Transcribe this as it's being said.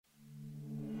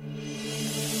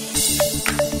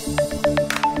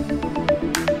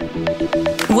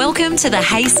Welcome to the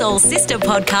Hey Soul Sister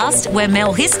podcast, where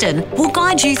Mel Histon will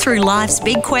guide you through life's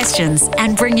big questions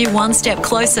and bring you one step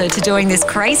closer to doing this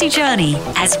crazy journey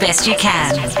as best you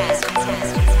can.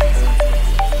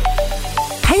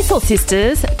 Hey Soul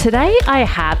Sisters, today I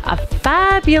have a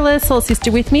fabulous soul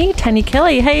sister with me, Tanya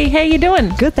Kelly. Hey, how you doing?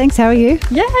 Good, thanks. How are you?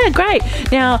 Yeah, great.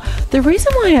 Now, the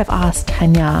reason why I've asked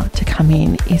Tanya to come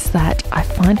in is that I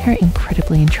find her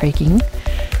incredibly intriguing.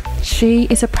 She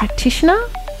is a practitioner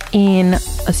in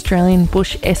Australian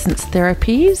bush essence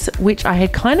therapies, which I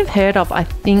had kind of heard of, I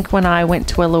think, when I went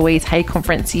to a Louise Hay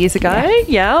conference years ago.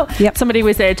 Yeah. Yep. Somebody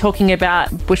was there talking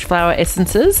about bush flower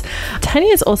essences.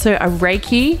 Tanya is also a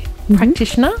Reiki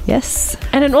practitioner. Yes.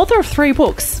 And an author of 3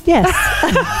 books. Yes.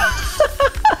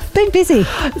 Been busy.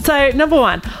 So, number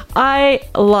one, I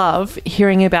love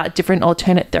hearing about different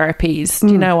alternate therapies.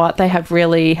 Do you know what? They have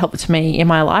really helped me in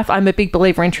my life. I'm a big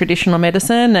believer in traditional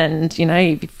medicine and, you know,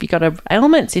 if you've got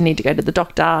ailments, you need to go to the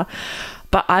doctor.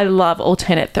 But I love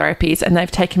alternate therapies, and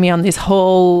they've taken me on this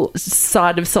whole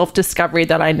side of self-discovery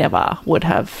that I never would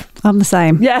have. I'm the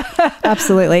same. Yeah.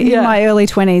 Absolutely. Yeah. In my early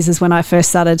 20s is when I first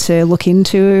started to look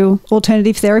into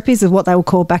alternative therapies, of what they were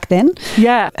called back then.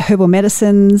 Yeah. Herbal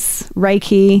medicines,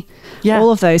 Reiki,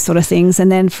 all of those sort of things.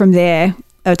 And then from there,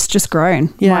 it's just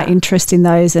grown. Yeah. My interest in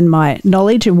those and my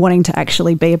knowledge and wanting to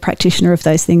actually be a practitioner of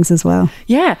those things as well.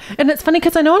 Yeah. And it's funny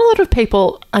because I know a lot of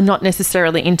people are not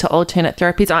necessarily into alternate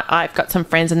therapies. I've got some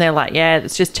friends and they're like, yeah,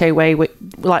 it's just too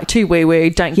woo-woo,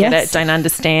 don't get Yes. it, don't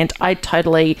understand. I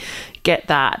totally get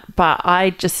that. But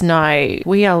I just know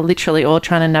we are literally all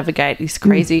trying to navigate this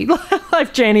crazy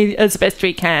life journey as best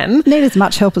we can. Need as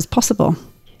much help as possible.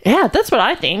 Yeah, that's what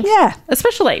I think. Yeah.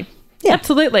 Especially. Yeah.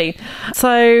 Absolutely.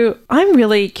 So I'm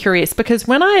really curious because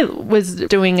when I was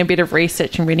doing a bit of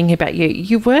research and reading about you,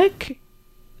 you work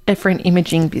for an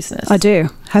imaging business. I do.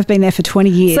 Have been there for 20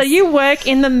 years. So you work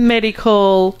in the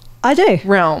medical I do.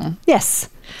 realm. Yes.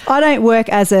 I don't work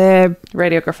as a...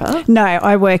 Radiographer. No,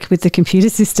 I work with the computer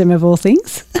system of all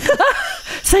things.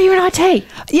 So you're in IT?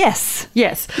 Yes.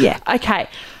 Yes. Yeah. Okay.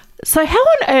 So how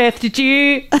on earth did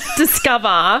you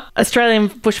discover Australian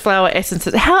bushflower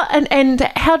essences? How and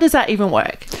how does that even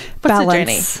work? What's the journey?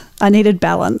 Balance. I needed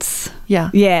balance.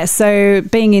 Yeah. Yeah. So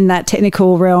being in that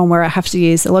technical realm where I have to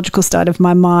use the logical side of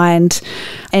my mind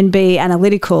and be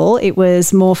analytical, it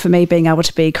was more for me being able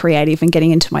to be creative and getting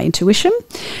into my intuition.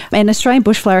 And Australian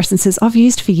bushflower essences I've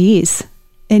used for years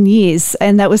and years,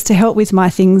 and that was to help with my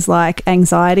things like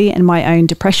anxiety and my own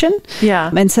depression.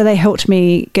 Yeah. And so they helped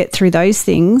me get through those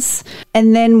things.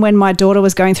 And then when my daughter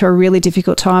was going through a really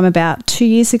difficult time about 2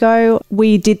 years ago,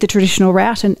 we did the traditional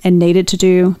route and needed to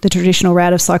do the traditional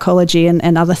route of psychology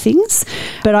and other things.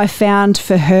 But I found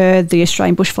for her the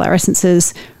Australian bushflower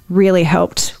essences really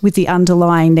helped with the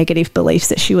underlying negative beliefs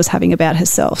that she was having about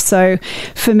herself. So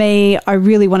for me, I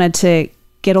really wanted to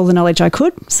get all the knowledge I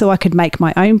could so I could make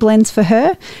my own blends for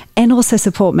her and also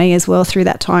support me as well through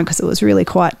that time, because it was really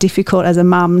quite difficult as a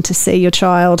mum to see your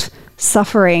child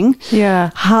suffering,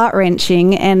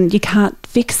 heart-wrenching, and you can't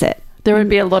fix it. There would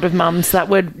be a lot of mums that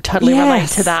would totally relate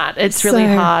to that. It's really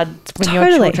hard when your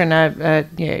children are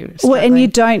struggling. Well, and you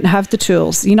don't have the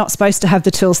tools. You're not supposed to have the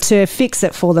tools to fix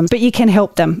it for them, but you can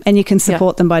help them and you can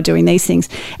support them by doing these things.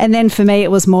 And then for me,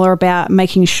 it was more about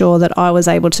making sure that I was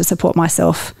able to support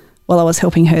myself while I was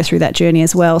helping her through that journey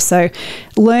as well. So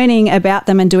learning about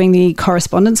them and doing the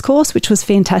correspondence course, which was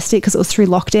fantastic because it was through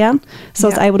lockdown. So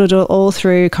I was able to do it all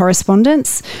through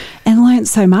correspondence and learned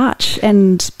so much,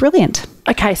 and brilliant.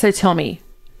 Okay, so tell me,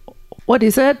 what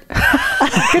is it?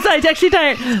 Because I actually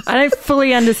don't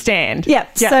fully understand. Yeah.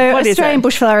 So what Australian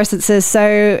bushflower essences.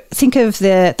 So think of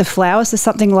the flowers as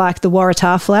something like the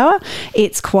Waratah flower.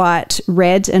 It's quite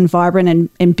red and vibrant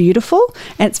and beautiful,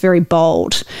 and it's very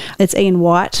bold. It's Ian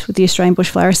White with the Australian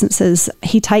bushflower essences.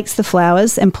 He takes the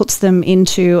flowers and puts them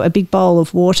into a big bowl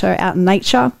of water out in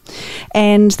nature,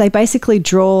 and they basically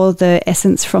draw the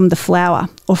essence from the flower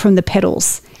or from the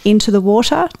petals into the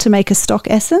water to make a stock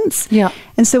essence. Yeah.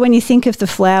 And so when you think of the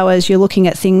flowers, you're looking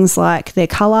at things like their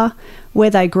colour,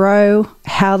 where they grow,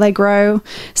 how they grow.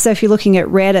 So if you're looking at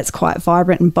red, it's quite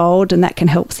vibrant and bold, and that can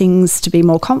help things to be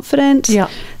more confident. Yeah.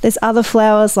 There's other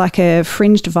flowers like a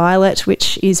fringed violet,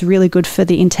 which is really good for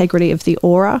the integrity of the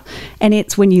aura. And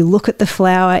it's when you look at the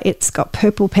flower, it's got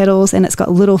purple petals and it's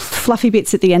got little fluffy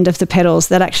bits at the end of the petals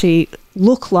that actually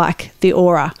look like the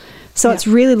aura. So it's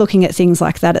really looking at things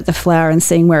like that at the flower and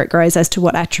seeing where it grows as to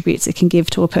what attributes it can give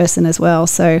to a person as well.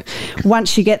 So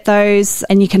once you get those,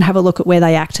 and you can have a look at where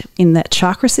they act in that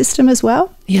chakra system as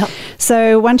well. Yeah.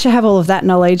 So once you have all of that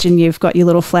knowledge and you've got your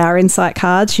little flower insight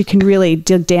cards, you can really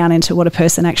dig down into what a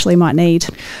person actually might need.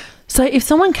 So if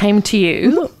someone came to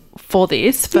you for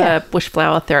this, for bush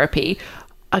flower therapy,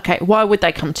 okay, why would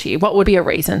they come to you? What would be a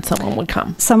reason someone would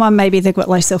come? Someone, maybe they've got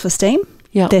low self-esteem.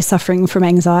 Yeah. They're suffering from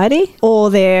anxiety, or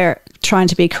they're trying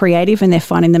to be creative and they're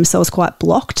finding themselves quite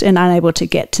blocked and unable to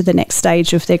get to the next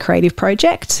stage of their creative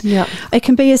project. Yeah. It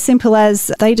can be as simple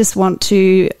as they just want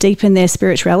to deepen their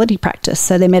spirituality practice,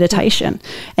 so their meditation.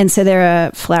 And so there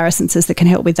are flower essences that can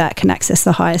help with that, can access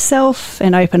the higher self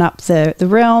and open up the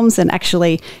realms and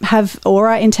actually have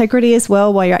aura integrity as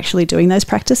well while you're actually doing those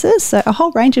practices. So a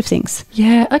whole range of things.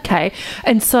 Yeah, okay.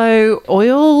 And so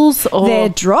oils or... They're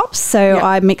drops. So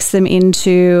I mix them into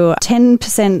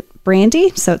 10% brandy,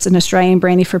 so it's an Australian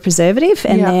brandy for preservative,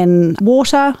 and then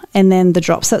water, and then the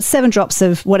drops. So it's 7 drops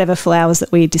of whatever flowers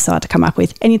that we decide to come up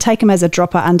with, and you take them as a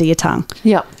dropper under your tongue.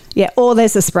 Yeah. Yeah, or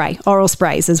there's a spray, oral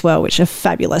sprays as well, which are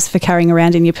fabulous for carrying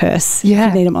around in your purse. Yeah.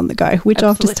 If you need them on the go, which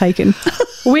I've just taken.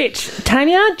 Which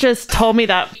Tanya just told me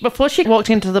that before she walked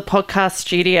into the podcast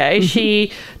studio,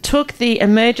 she took the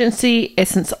Emergency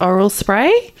Essence Oral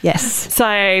Spray. Yes.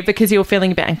 So because you were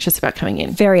feeling a bit anxious about coming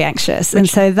in. Very anxious. And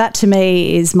so that to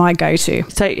me is my go-to.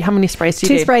 So how many sprays do you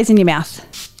do? 2 sprays in your mouth.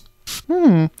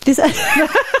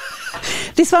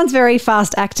 This one's very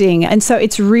fast acting, and so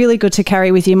it's really good to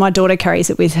carry with you. My daughter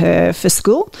carries it with her for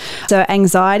school. So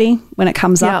anxiety when it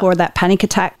comes up, or that panic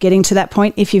attack getting to that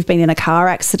point. If you've been in a car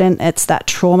accident, it's that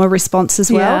trauma response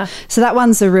as well. Yeah. So that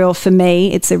one's for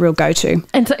me, it's a real go-to.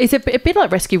 And so is it a bit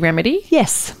like Rescue Remedy?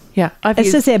 Yes. Yeah.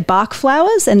 It's just their bark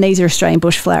flowers, and these are Australian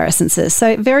bush flower essences.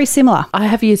 So very similar. I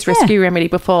have used Rescue Remedy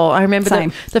before. I remember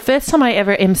the first time I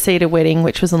ever emceed a wedding,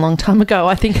 which was a long time ago,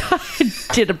 I think I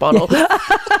did a bottle.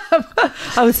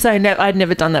 I was so I'd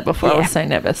never done that before. I was so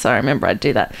nervous. So I remember I'd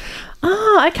do that.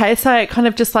 Oh, okay. So it kind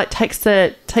of just like takes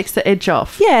the edge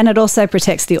off. Yeah, and it also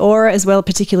protects the aura as well,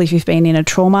 particularly if you've been in a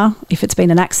trauma, if it's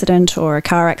been an accident or a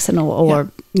car accident or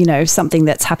something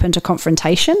that's happened, a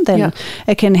confrontation, then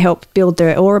it can help build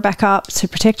the aura back up to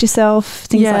protect yourself,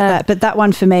 things like that. But that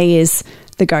one for me is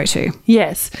the go-to.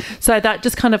 Yes. So that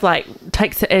just kind of like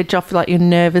takes the edge off like your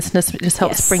nervousness. It just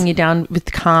helps bring you down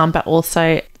with calm, but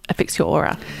also affects your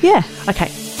aura. Yeah.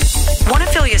 Okay. Want to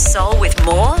fill your soul with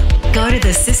more? Go to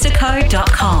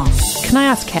thesistercode.com. Can I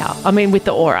ask how? I mean, with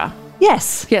the aura.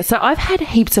 Yes. Yeah, so I've had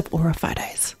heaps of aura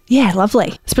photos. Yeah,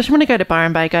 lovely. Especially when I go to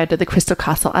Byron Bay, go to the Crystal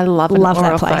Castle. I love an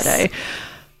aura photo.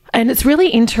 And it's really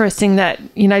interesting that,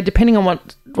 depending on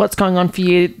what's going on for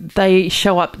you, they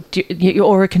show up, your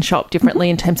aura can show up differently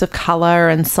in terms of colour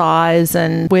and size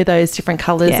and where those different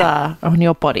colours are on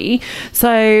your body.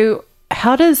 So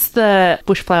how does the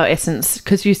bushflower essence,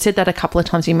 because you said that a couple of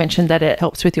times, you mentioned that it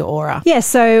helps with your aura. Yeah,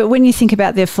 so when you think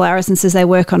about their flower essences, they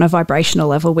work on a vibrational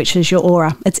level, which is your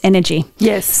aura. It's energy.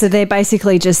 Yes. So they're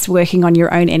basically just working on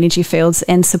your own energy fields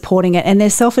and supporting it. And they're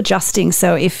self-adjusting.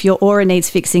 So if your aura needs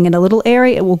fixing in a little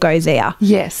area, it will go there.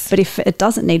 Yes. But if it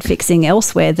doesn't need fixing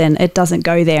elsewhere, then it doesn't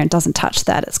go there and doesn't touch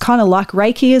that. It's kind of like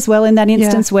Reiki as well in that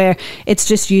instance, where it's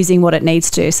just using what it needs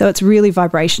to. So it's really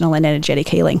vibrational and energetic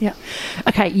healing. Yeah.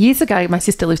 Okay, years ago, my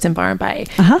sister lives in Byron Bay.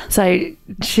 So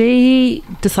she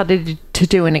decided to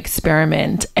do an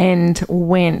experiment and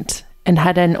went and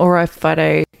had an aura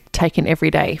photo taken every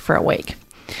day for a week,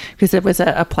 because there was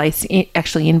a place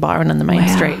actually in Byron on the main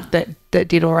street that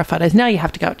did aura photos. Now you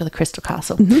have to go up to the Crystal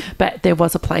Castle, but there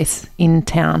was a place in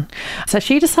town. So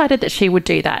she decided that she would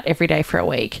do that every day for a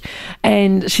week,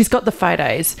 and she's got the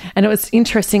photos. And it was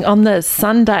interesting, on the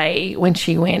Sunday when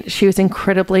she went, she was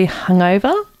incredibly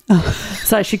hungover.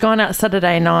 So she'd gone out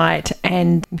Saturday night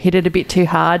and hit it a bit too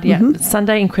hard.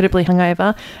 Sunday, incredibly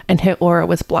hungover, and her aura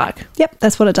was black. Yep,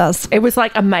 that's what it does. It was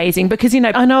like amazing, because,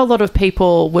 I know a lot of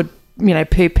people would,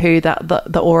 poo-poo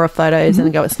the aura photos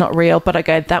and go, it's not real. But I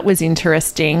go, that was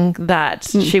interesting that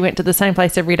she went to the same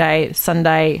place every day,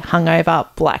 Sunday,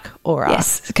 hungover, black aura.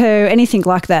 Yes. So anything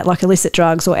like that, like illicit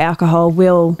drugs or alcohol,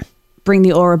 will bring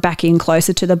the aura back in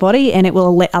closer to the body, and it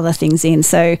will let other things in.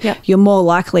 So you're more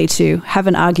likely to have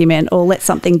an argument or let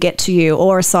something get to you,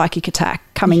 or a psychic attack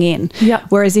coming in.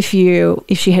 Whereas if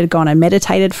she had gone and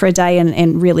meditated for a day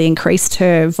and really increased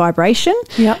her vibration,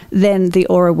 then the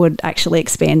aura would actually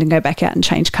expand and go back out and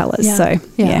change colours. So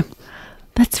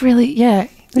that's really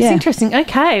That's interesting.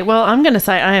 Okay, well, I'm going to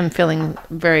say I am feeling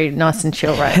very nice and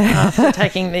chill right now after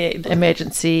taking the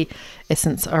Emergency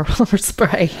Essence Oral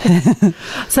Spray.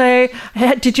 So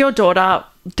did your daughter,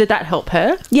 did that help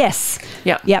her? Yes.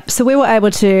 Yep. So we were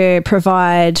able to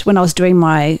provide, when I was doing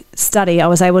my study, I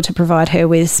was able to provide her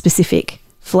with specific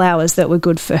flowers that were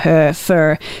good for her,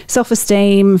 for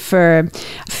self-esteem, for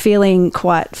feeling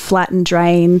quite flat and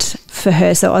drained for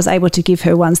her. So I was able to give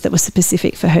her ones that were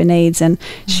specific for her needs, and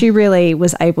she really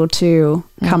was able to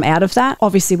come out of that,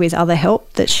 obviously with other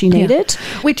help that she needed.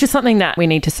 Yeah. Which is something that we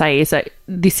need to say is that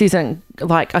this isn't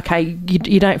like, okay,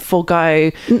 you don't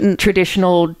forego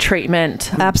traditional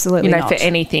treatment. Absolutely not. For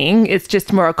anything. It's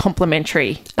just more a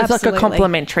complementary. It's Absolutely. like a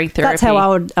complementary therapy. That's how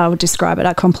I would describe it,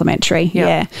 a complementary.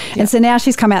 Yeah. And so now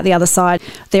she's come out the other side.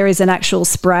 There is an actual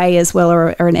spray as well, or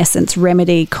an essence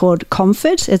remedy called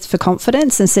Comfort. It's for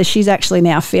confidence. And so she's actually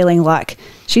now feeling like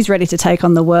she's ready to take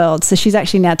on the world. So she's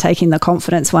actually now taking the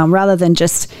confidence one rather than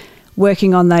just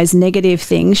working on those negative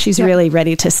things. She's really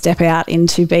ready to step out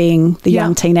into being the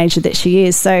young teenager that she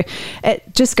is. So it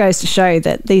just goes to show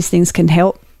that these things can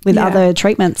help with other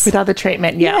treatments. With other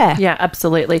treatment, yeah,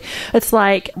 absolutely. It's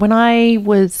like when I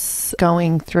was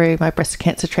going through my breast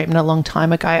cancer treatment a long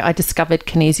time ago, I discovered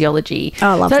kinesiology. Oh,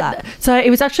 I love that. So it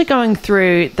was actually going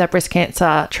through that breast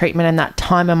cancer treatment in that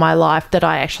time in my life that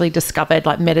I actually discovered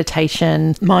like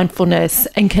meditation, mindfulness,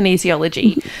 and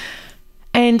kinesiology.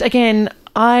 And again,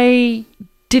 I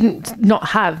didn't not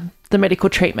have the medical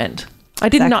treatment. I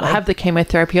did not have the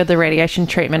chemotherapy or the radiation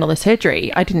treatment or the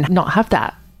surgery. I did not have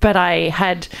that. But I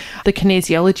had the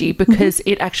kinesiology because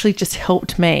it actually just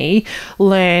helped me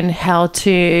learn how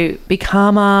to be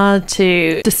calmer,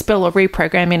 to dispel or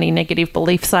reprogram any negative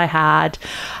beliefs I had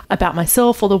about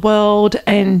myself or the world.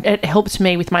 And it helped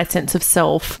me with my sense of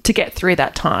self to get through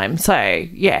that time. So,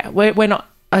 yeah, we're not,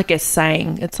 I guess,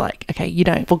 saying it's like, okay, you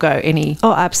don't forgo any.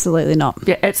 Oh, absolutely not.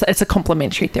 Yeah, it's a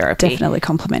complementary therapy. Definitely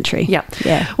complementary. Yeah.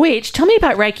 Yeah. Which, tell me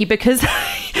about Reiki, because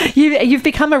you've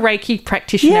become a Reiki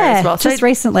practitioner as well. Just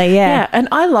recently, Yeah, and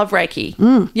I love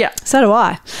Reiki. Yeah. So do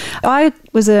I. I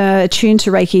was attuned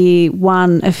to Reiki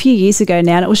 1 a few years ago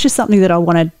now, and it was just something that I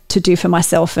wanted to do for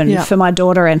myself and for my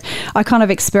daughter. And I kind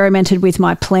of experimented with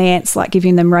my plants, like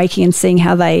giving them Reiki and seeing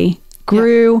how they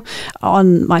grew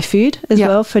on my food as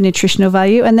well for nutritional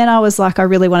value. And then I was like, I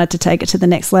really wanted to take it to the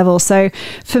next level. So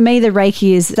for me, the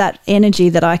Reiki is that energy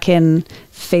that I can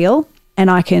feel and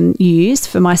I can use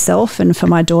for myself and for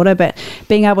my daughter, but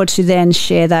being able to then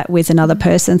share that with another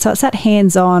person. So it's that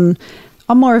hands-on.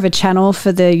 I'm more of a channel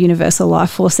for the universal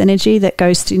life force energy that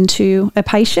goes into a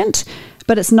patient,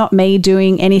 but it's not me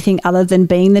doing anything other than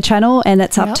being the channel, and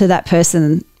it's up to that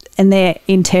person and their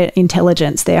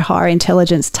intelligence, their higher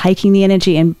intelligence, taking the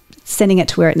energy and sending it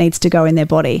to where it needs to go in their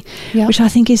body, which I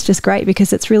think is just great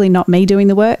because it's really not me doing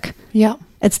the work. Yeah.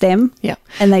 It's them. Yeah.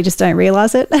 And they just don't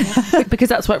realise it. Because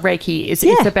that's what Reiki is.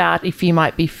 It's about if you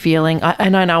might be feeling,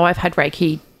 and I know I've had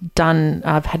Reiki done,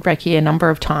 I've had Reiki a number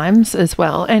of times as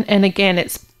well. And again,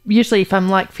 it's usually if I'm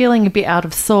like feeling a bit out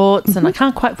of sorts and I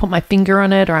can't quite put my finger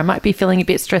on it, or I might be feeling a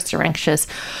bit stressed or anxious,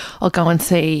 I'll go and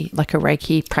see like a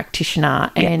Reiki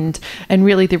practitioner. And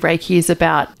really the Reiki is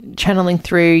about channeling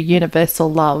through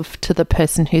universal love to the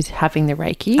person who's having the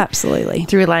Reiki. Absolutely.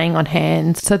 Through laying on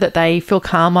hands so that they feel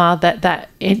calmer, that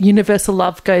universal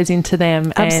love goes into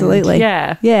them. Absolutely.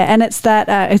 And and it's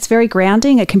that it's very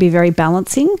grounding. It can be very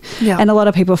balancing. And a lot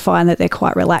of people find that they're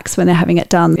quite relaxed when they're having it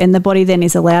done, and the body then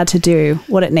is allowed to do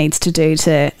what it needs to do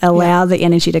to allow the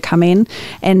energy to come in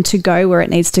and to go where it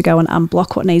needs to go and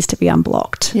unblock what needs to be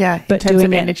unblocked. But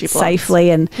doing it safely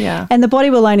and the body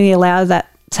will only allow that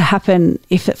to happen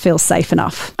if it feels safe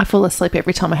enough. I fall asleep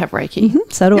every time I have Reiki.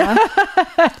 So do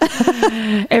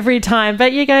I. Every time.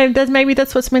 But you go, maybe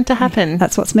that's what's meant to happen.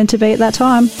 That's what's meant to be at that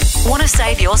time. Want to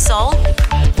save your soul?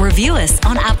 Review us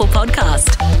on Apple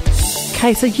Podcast.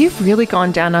 Okay, so you've really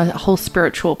gone down a whole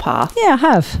spiritual path. Yeah, I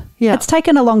have. Yeah. It's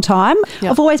taken a long time.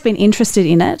 I've always been interested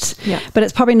in it, but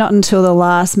it's probably not until the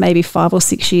last maybe 5 or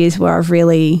 6 years where I've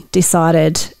really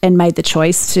decided and made the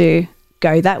choice to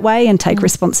go that way and take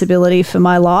responsibility for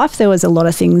my life. There was a lot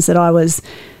of things that I was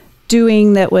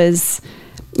doing that was,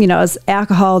 it was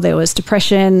alcohol, there was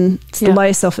depression,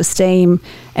 low self-esteem,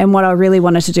 and what I really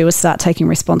wanted to do was start taking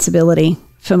responsibility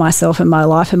for myself and my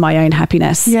life and my own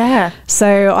happiness.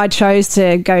 So I chose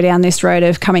to go down this road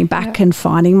of coming back and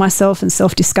finding myself and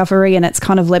self-discovery, and it's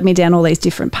kind of led me down all these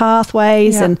different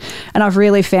pathways and I've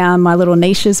really found my little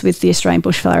niches with the Australian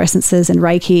Bushflower Essences and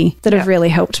Reiki that have really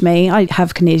helped me. I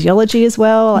have kinesiology as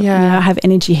well. I have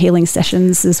energy healing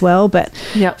sessions as well, but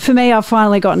for me, I've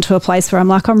finally gotten to a place where I'm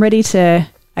like, I'm ready to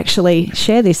actually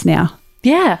share this now.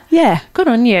 Good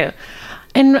on you.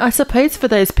 And I suppose for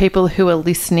those people who are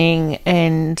listening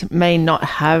and may not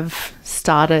have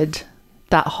started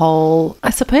that whole, I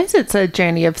suppose it's a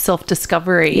journey of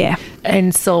self-discovery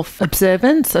and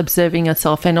self-observance, observing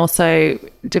yourself, and also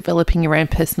developing your own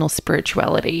personal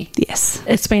spirituality. Yes.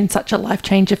 It's been such a life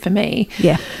changer for me.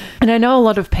 Yeah. And I know a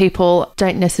lot of people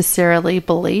don't necessarily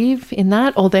believe in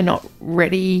that, or they're not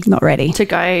ready to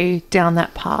go down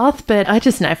that path. But I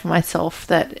just know for myself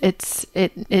that it's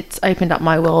opened up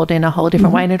my world in a whole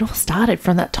different way. And it all started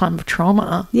from that time of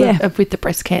trauma with the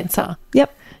breast cancer.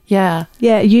 Yep. Yeah.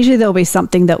 Yeah. Usually there'll be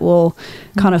something that will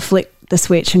kind of flick the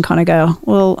switch and kind of go,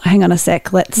 well, hang on a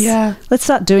sec, let's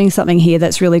start doing something here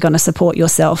that's really going to support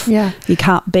yourself. Yeah. You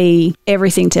can't be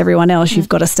everything to everyone else. You've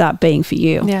got to start being for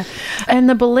you. Yeah. And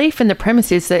the belief and the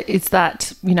premise is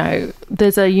that, you know,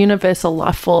 there's a universal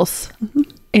life force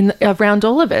around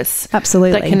all of us.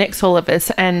 Absolutely. That connects all of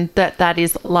us, and that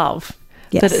is love.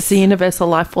 Yes. That it's the universal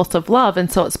life force of love. And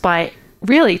so it's by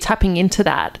really tapping into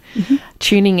that,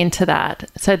 tuning into that,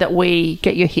 so that we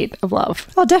get your hit of love.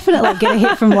 Oh, definitely get a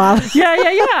hit from love.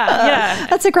 Yeah.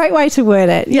 That's a great way to word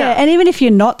it. Yeah. And even if you're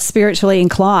not spiritually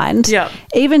inclined,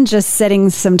 even just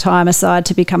setting some time aside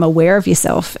to become aware of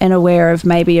yourself and aware of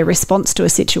maybe a response to a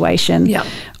situation. Yeah.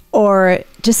 Or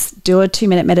just do a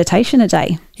 2-minute meditation a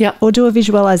day. Yeah. Or do a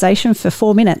visualization for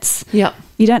 4 minutes. Yeah.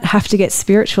 You don't have to get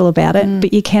spiritual about it,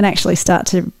 but you can actually start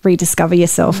to rediscover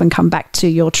yourself and come back to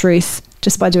your truth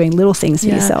just by doing little things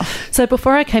for yourself. So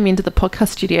before I came into the podcast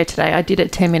studio today, I did a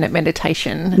 10-minute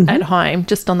meditation at home,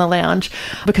 just on the lounge,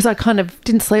 because I kind of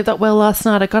didn't sleep that well last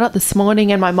night. I got up this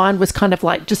morning and my mind was kind of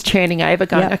like just churning over,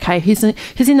 going, okay, who's in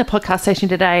the podcast session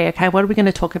today? Okay, what are we going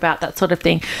to talk about? That sort of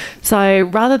thing. So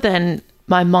rather than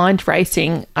my mind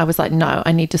racing, I was like, no,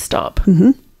 I need to stop.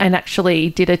 And actually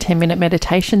did a 10-minute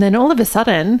meditation. Then all of a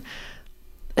sudden,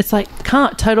 it's like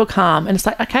total calm. And it's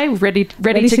like, okay, ready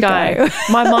to go.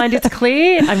 My mind is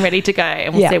clear. I'm ready to go.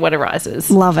 And we'll see what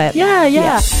arises. Love it.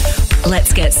 Yeah.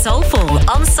 Let's get soulful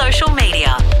on social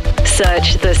media.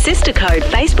 Search the Sister Code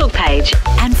Facebook page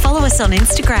and follow us on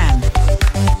Instagram.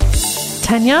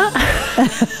 Tanya,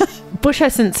 Bush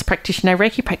Essence practitioner,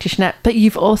 Reiki practitioner, but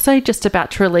you've also just about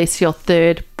to release your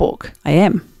 3rd book. I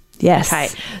am. Yes. Okay.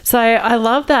 So I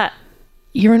love that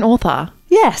you're an author.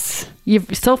 Yes. You're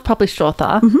a self-published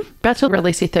author, about to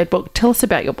release your 3rd book. Tell us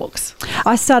about your books.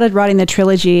 I started writing the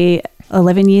trilogy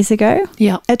 11 years ago.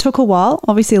 Yeah. It took a while.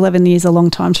 Obviously, 11 years is a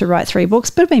long time to write 3 books,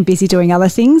 but I've been busy doing other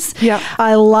things. Yeah.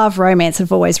 I love romance.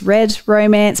 I've always read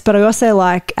romance, but I also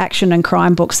like action and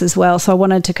crime books as well. So I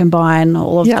wanted to combine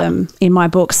all of them in my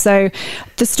books. So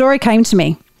the story came to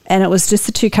me. And it was just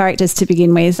the 2 characters to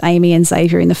begin with, Amy and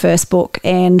Xavier, in the first book.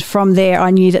 And from there, I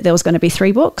knew that there was going to be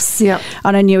 3 books. Yeah.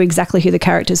 And I knew exactly who the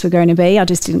characters were going to be. I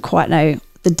just didn't quite know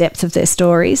the depth of their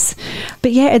stories.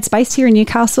 But yeah, it's based here in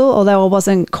Newcastle, although I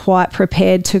wasn't quite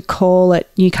prepared to call it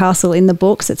Newcastle in the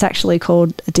books. It's actually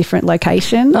called a different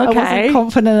location. Okay. I wasn't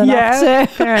confident enough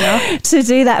fair enough. to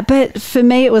do that. But for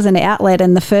me, it was an outlet,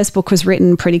 and the first book was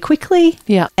written pretty quickly.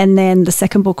 Yeah. And then the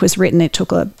second book was written, it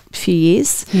took a few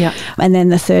years. Yeah. And then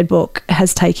the 3rd book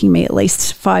has taken me at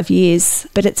least 5 years,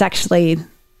 but it's actually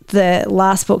the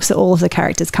last book, so all of the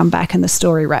characters come back and the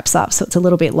story wraps up. So it's a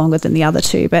little bit longer than the other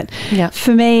 2. But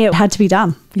for me, it had to be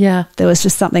done. Yeah. There was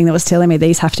just something that was telling me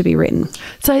these have to be written.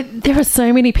 So there are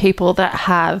so many people that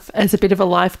have as a bit of a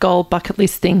life goal, bucket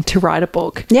list thing, to write a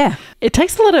book. Yeah. It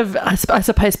takes a lot of, I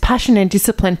suppose, passion and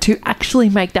discipline to actually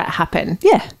make that happen.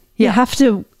 Yeah. You have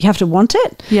to want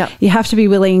it. Yeah. You have to be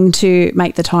willing to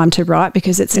make the time to write,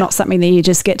 because it's not something that you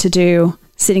just get to do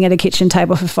sitting at a kitchen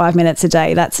table for 5 minutes a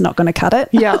day. That's not going to cut it.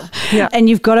 Yeah. And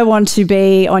you've got to want to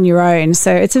be on your own.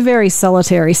 So it's a very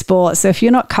solitary sport. So if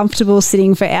you're not comfortable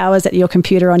sitting for hours at your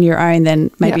computer on your own, then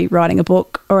maybe writing a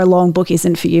book or a long book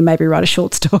isn't for you. Maybe write a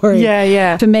short story.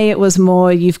 Yeah. For me, it was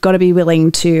more, you've got to be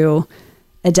willing to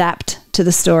adapt to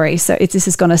the story. So this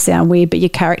is going to sound weird, but your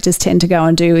characters tend to go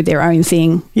and do their own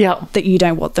thing that you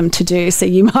don't want them to do. So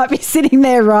you might be sitting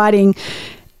there writing,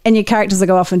 and your characters will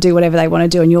go off and do whatever they want to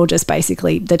do, and you're just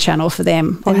basically the channel for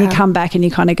them. And you come back and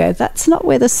you kind of go, that's not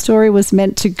where the story was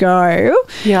meant to go.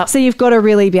 Yeah. So you've got to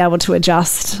really be able to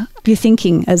adjust your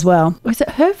thinking as well. Was it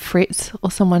Herb Fritz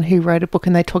or someone who wrote a book,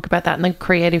 and they talk about that in the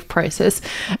creative process,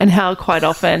 and how quite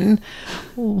often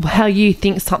how you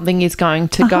think something is going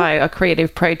to go, a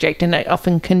creative project, and it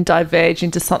often can diverge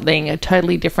into something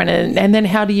totally different. And then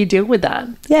how do you deal with that?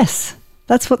 Yes.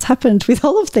 That's what's happened with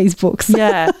all of these books.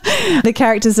 Yeah. The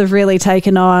characters have really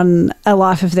taken on a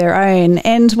life of their own.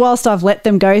 And whilst I've let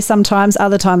them go sometimes,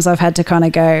 other times I've had to kind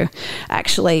of go,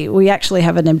 actually, we actually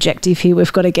have an objective here.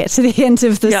 We've got to get to the end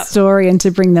of the story and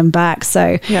to bring them back.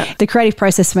 So the creative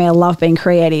process for me, I love being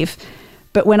creative.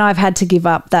 But when I've had to give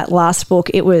up that last book,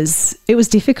 it was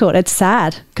difficult. It's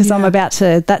sad because I'm about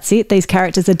to, that's it. These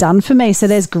characters are done for me. So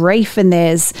there's grief and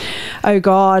there's, oh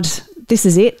God, this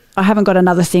is it. I haven't got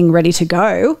another thing ready to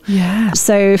go. Yeah.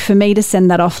 So for me to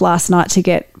send that off last night to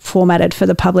get formatted for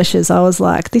the publishers, I was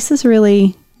like, this is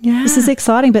really, this is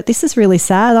exciting, but this is really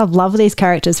sad. I've loved these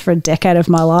characters for a decade of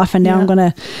my life and now I'm going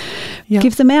to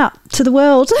give them out to the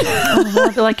world.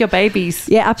 Oh, they're like your babies.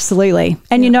 Yeah, absolutely.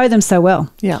 And you know them so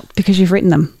well. Yeah. Because you've written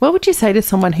them. What would you say to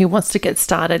someone who wants to get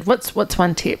started? What's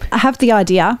one tip? Have the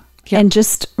idea and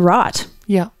just write.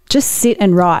 Yeah. Just sit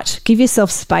and write. Give yourself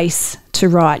space to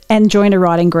write and join a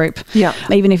writing group. Yeah.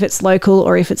 Even if it's local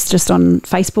or if it's just on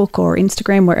Facebook or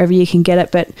Instagram, wherever you can get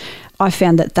it. But I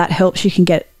found that helps. You can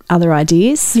get other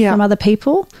ideas from other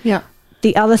people. Yeah.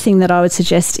 The other thing that I would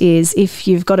suggest is if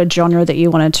you've got a genre that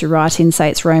you wanted to write in, say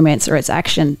it's romance or it's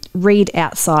action, read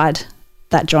outside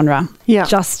that genre. Yeah.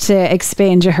 Just to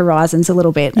expand your horizons a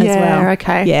little bit as well.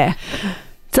 Okay. Yeah.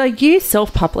 So you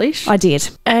self-published? I did.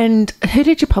 And who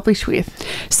did you publish with?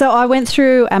 So I went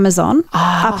through Amazon,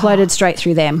 uploaded straight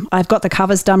through them. I've got the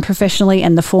covers done professionally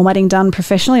and the formatting done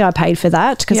professionally. I paid for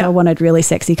that because I wanted really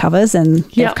sexy covers and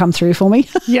they've come through for me.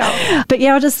 Yeah. But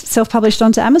I just self-published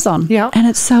onto Amazon. Yeah. And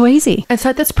it's so easy. And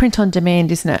so that's print on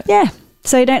demand, isn't it? Yeah.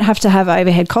 So you don't have to have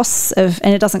overhead costs and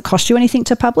it doesn't cost you anything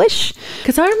to publish.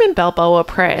 Because I remember Balboa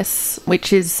Press,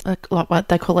 which is like what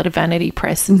they call it a vanity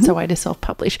press, and it's a way to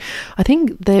self-publish. I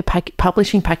think their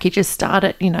publishing packages start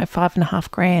at,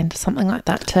 $5,500, something like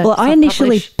that. Well, I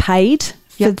initially paid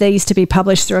for these to be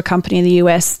published through a company in the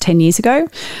US 10 years ago.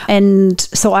 And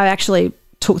so I actually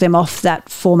took them off that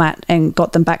format and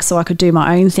got them back so I could do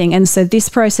my own thing. And so this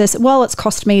process, while it's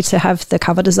cost me to have the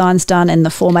cover designs done and the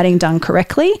formatting done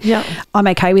correctly, I'm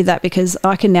okay with that because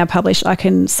I can now publish, I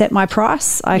can set my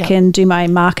price, I can do my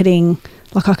marketing,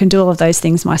 like I can do all of those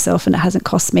things myself and it hasn't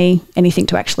cost me anything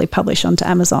to actually publish onto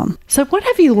Amazon. So what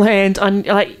have you learned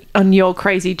on your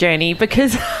crazy journey?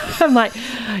 Because I'm like,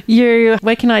 you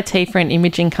work in IT for an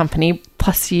imaging company,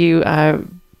 plus you are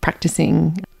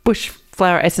practicing bush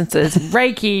flower essences,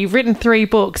 Reiki, you've written 3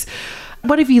 books.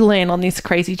 What have you learned on this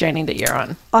crazy journey that you're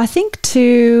on? I think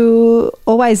to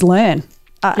always learn,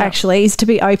 actually, is to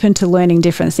be open to learning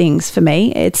different things for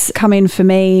me. It's come in for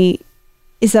me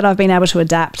is that I've been able to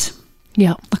adapt.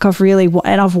 Yeah. Like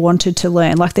I've wanted to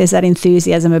learn. Like there's that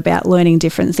enthusiasm about learning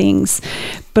different things,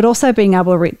 but also being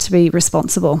able to be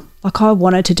responsible. Like I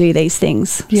wanted to do these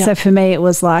things. Yeah. So for me, it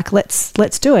was like, let's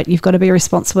do it. You've got to be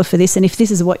responsible for this. And if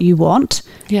this is what you want,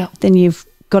 then you've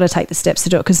got to take the steps to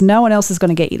do it because no one else is going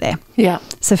to get you there. Yeah.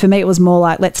 So for me, it was more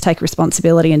like, let's take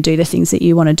responsibility and do the things that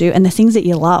you want to do and the things that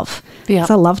you love. Yeah.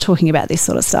 So I love talking about this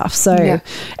sort of stuff. So,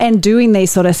 and doing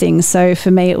these sort of things. So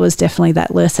for me, it was definitely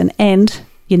that lesson. And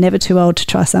you're never too old to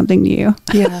try something new.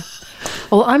 Yeah.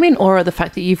 Well, I'm in awe of the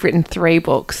fact that you've written 3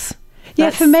 books. Yeah,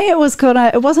 for me, it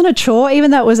wasn't a chore.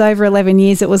 Even though it was over 11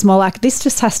 years, it was more like, this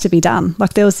just has to be done.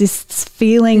 Like there was this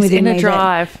feeling within me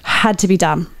that had to be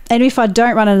done. And if I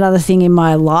don't run another thing in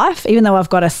my life, even though I've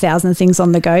got 1,000 things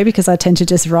on the go because I tend to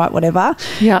just write whatever,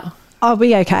 I'll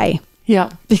be okay. Yeah.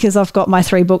 Because I've got my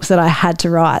 3 books that I had to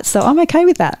write. So I'm okay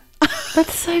with that.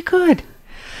 That's so good.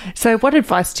 So what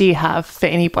advice do you have for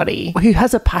anybody who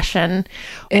has a passion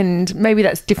and maybe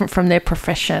that's different from their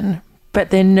profession,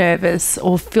 but they're nervous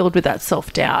or filled with that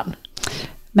self-doubt?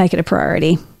 Make it a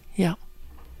priority. Yeah.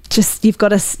 Just you've got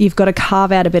to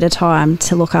carve out a bit of time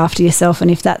to look after yourself, and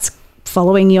if that's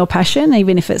following your passion,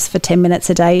 even if it's for 10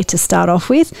 minutes a day to start off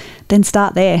with, then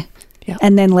start there. Yeah.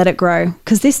 And then let it grow.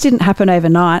 Because this didn't happen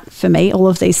overnight for me, all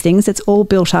of these things. It's all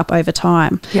built up over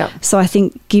time. Yeah. So I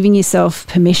think giving yourself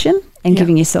permission and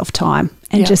giving yourself time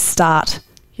and just start.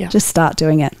 Yeah. Just start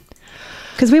doing it.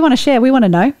 Because we want to share. We want to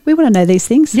know. We want to know these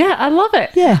things. Yeah, I love it.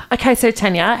 Yeah. Okay, so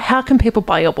Tanya, how can people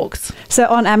buy your books? So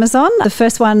on Amazon, the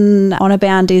first one, Honour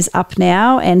Bound, is up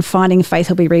now and Finding Faith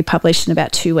will be republished in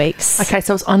about 2 weeks. Okay,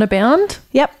 so it's Honour Bound?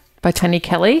 Yep. By Tanya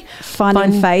Kelly.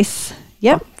 Finding Faith.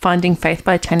 Yep. Finding Faith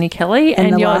by Tanya Kelly.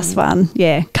 And the last one,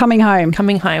 Coming Home.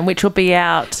 Coming Home, which will be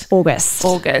out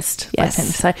August.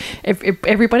 Yes. So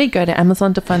everybody go to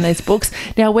Amazon to find those books.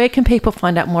 Now, where can people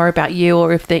find out more about you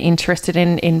or if they're interested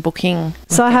in booking?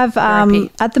 So I have,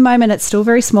 at the moment, it's still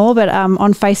very small, but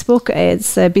on Facebook,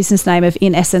 it's a business name of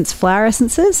In Essence Flower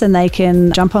Essences, and they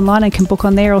can jump online and can book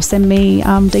on there or send me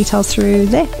details through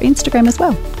there, Instagram as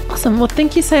well. Awesome. Well,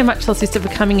 thank you so much, Soul Sister, for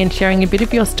coming and sharing a bit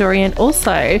of your story and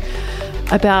also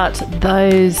about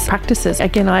those practices.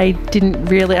 Again, I'd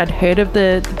heard of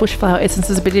the bushflower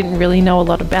essences, but didn't really know a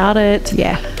lot about it.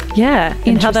 Yeah. Yeah,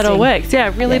 and how that all Interesting. works. Yeah,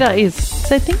 it really does.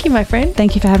 So thank you, my friend.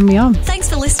 Thank you for having me on. Thanks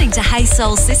for listening to Hey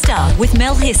Soul Sister with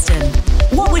Mel Histon.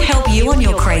 What would help you on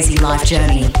your crazy life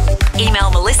journey? Email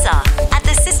Melissa at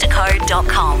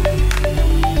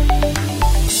thesistercode.com.